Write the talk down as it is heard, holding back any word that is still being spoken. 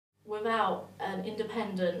Without an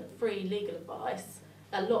independent, free legal advice,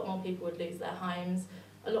 a lot more people would lose their homes,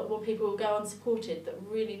 a lot more people will go unsupported that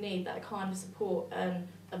really need that kind of support and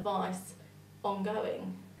advice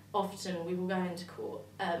ongoing. Often we will go into court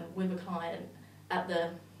with a client at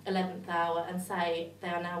the 11th hour and say they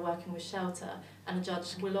are now working with shelter, and the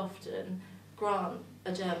judge will often grant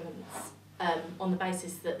adjournments on the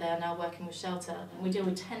basis that they are now working with shelter. We deal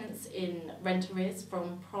with tenants in rent arrears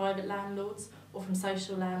from private landlords or from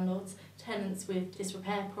social landlords, tenants with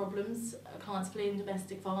disrepair problems, clients fleeing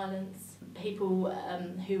domestic violence, people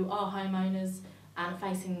who are homeowners and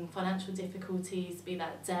facing financial difficulties, be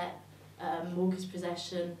that debt, mortgage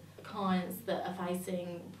possession, clients that are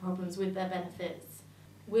facing problems with their benefits.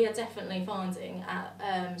 We are definitely finding at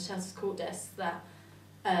Shelter's court desks that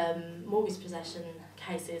mortgage possession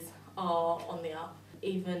cases are on the up.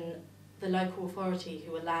 Even the local authority,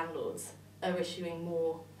 who are landlords, are issuing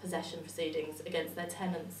more possession proceedings against their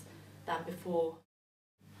tenants than before.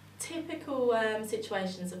 Typical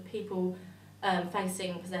situations of people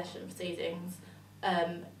facing possession proceedings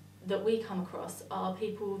that we come across are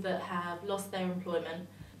people that have lost their employment.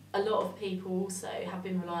 A lot of people also have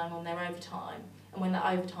been relying on their overtime, and when that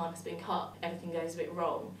overtime has been cut, everything goes a bit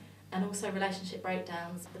wrong. And also relationship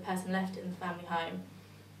breakdowns. The person left in the family home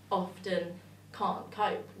often can't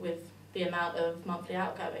cope with the amount of monthly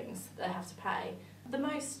outgoings they have to pay. The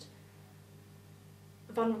most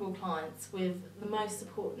vulnerable clients with the most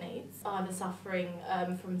support needs, either suffering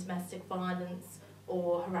from domestic violence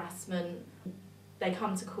or harassment, they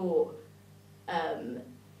come to court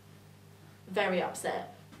very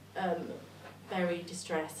upset, very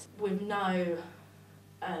distressed, with no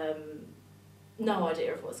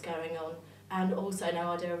idea of what's going on, and also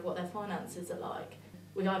no idea of what their finances are like.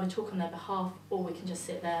 We either talk on their behalf, or we can just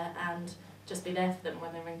sit there and just be there for them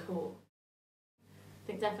when they're in court. I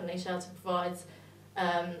think definitely Shelter provides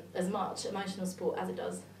as much emotional support as it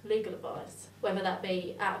does legal advice, whether that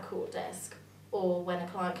be at a court desk or when a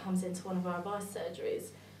client comes into one of our advice surgeries.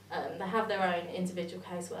 They have their own individual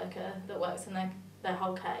caseworker that works on their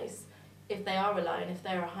whole case. If they are alone, if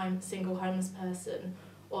they're a single homeless person,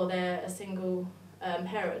 or they're a single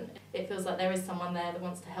parent, it feels like there is someone there that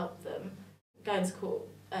wants to help them. Going to court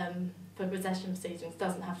for possession proceedings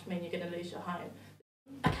doesn't have to mean you're going to lose your home.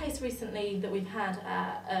 A case recently that we've had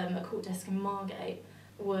at a court desk in Margate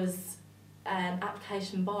was an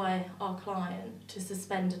application by our client to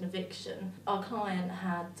suspend an eviction. Our client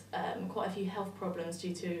had quite a few health problems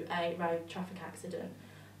due to a road traffic accident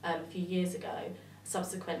a few years ago.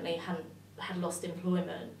 Subsequently had lost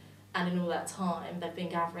employment, and in all that time they've been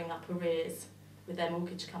gathering up arrears with their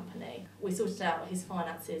mortgage company. We sorted out his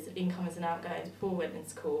finances, incomes and outgoings before we went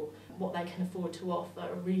into court, what they can afford to offer,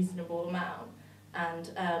 a reasonable amount,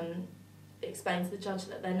 and explained to the judge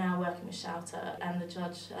that they're now working with shelter, and the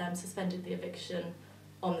judge suspended the eviction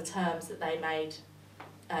on the terms that they made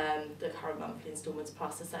the current monthly instalments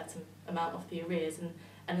plus a certain amount off the arrears,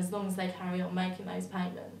 and as long as they carry on making those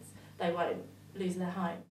payments, they won't lose their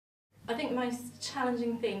home. I think the most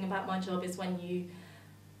challenging thing about my job is when you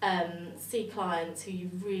see clients who you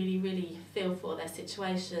really, really feel for their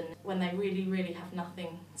situation, when they really, really have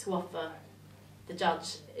nothing to offer the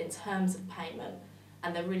judge in terms of payment,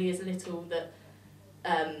 and there really is little that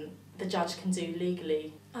the judge can do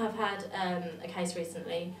legally. I've had a case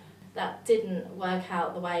recently that didn't work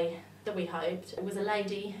out the way that we hoped. It was a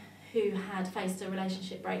lady who had faced a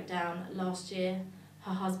relationship breakdown last year.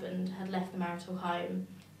 Her husband had left the marital home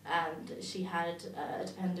and she had a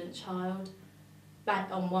dependent child. Back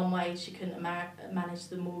on one wage, she couldn't manage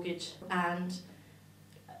the mortgage and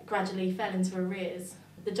gradually fell into arrears.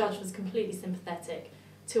 The judge was completely sympathetic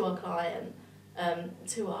to our client,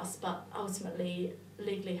 to us, but ultimately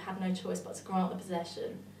legally had no choice but to grant the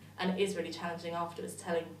possession. And it is really challenging afterwards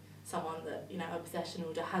telling someone that, you know, a possession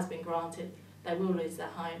order has been granted, they will lose their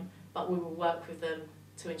home, but we will work with them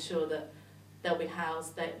to ensure that they'll be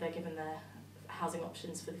housed, they're given their housing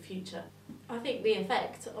options for the future. I think the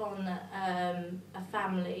effect on a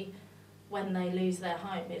family when they lose their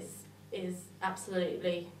home is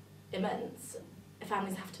absolutely immense.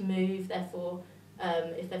 Families have to move, therefore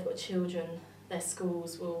if they've got children, their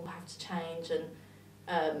schools will have to change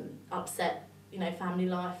and upset, you know, family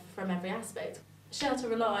life from every aspect. Shelter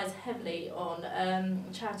relies heavily on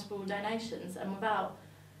charitable donations, and without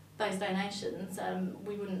those donations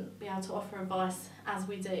we wouldn't be able to offer advice as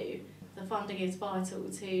we do. The funding is vital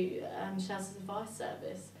to Shelter's advice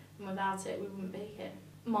service, and without it we wouldn't be here.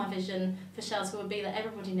 My vision for Shelter would be that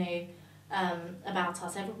everybody knew about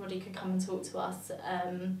us, everybody could come and talk to us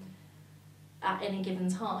at any given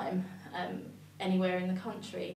time, anywhere in the country.